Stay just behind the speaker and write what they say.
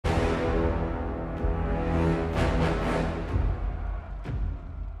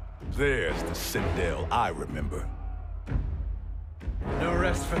There's the Citadel I remember. No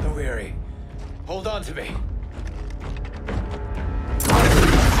rest for the weary. Hold on to me.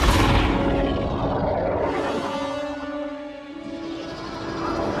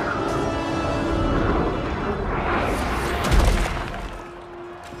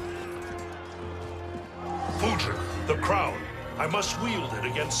 Fujin, the crown. I must wield it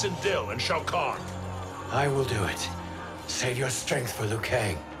against Sindel and Shao Kahn. I will do it. Save your strength for Liu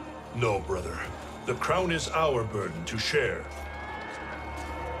Kang. No, brother. The crown is our burden to share.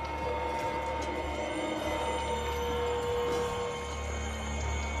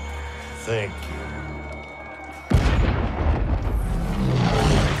 Thank you.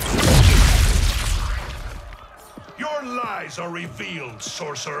 Your lies are revealed,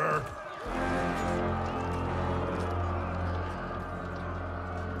 sorcerer.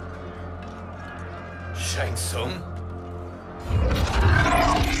 Shang Tsung?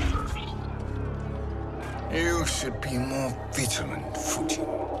 You should be more vigilant, Fujin.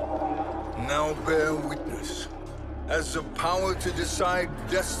 Now bear witness. As the power to decide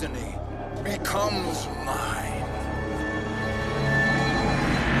destiny becomes mine.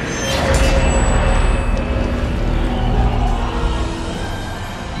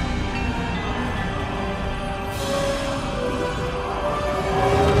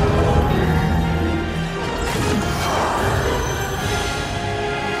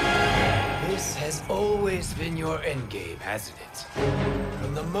 This has always been your endgame, hasn't it?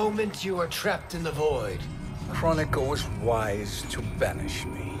 From the moment you were trapped in the void. Kronika was wise to banish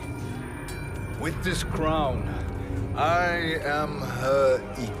me. With this crown, I am her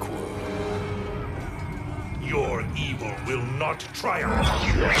equal. Your evil will not triumph.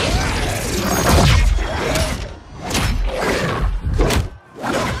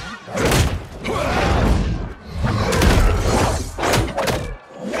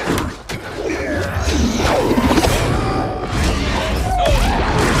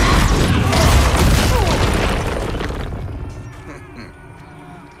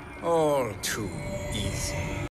 All too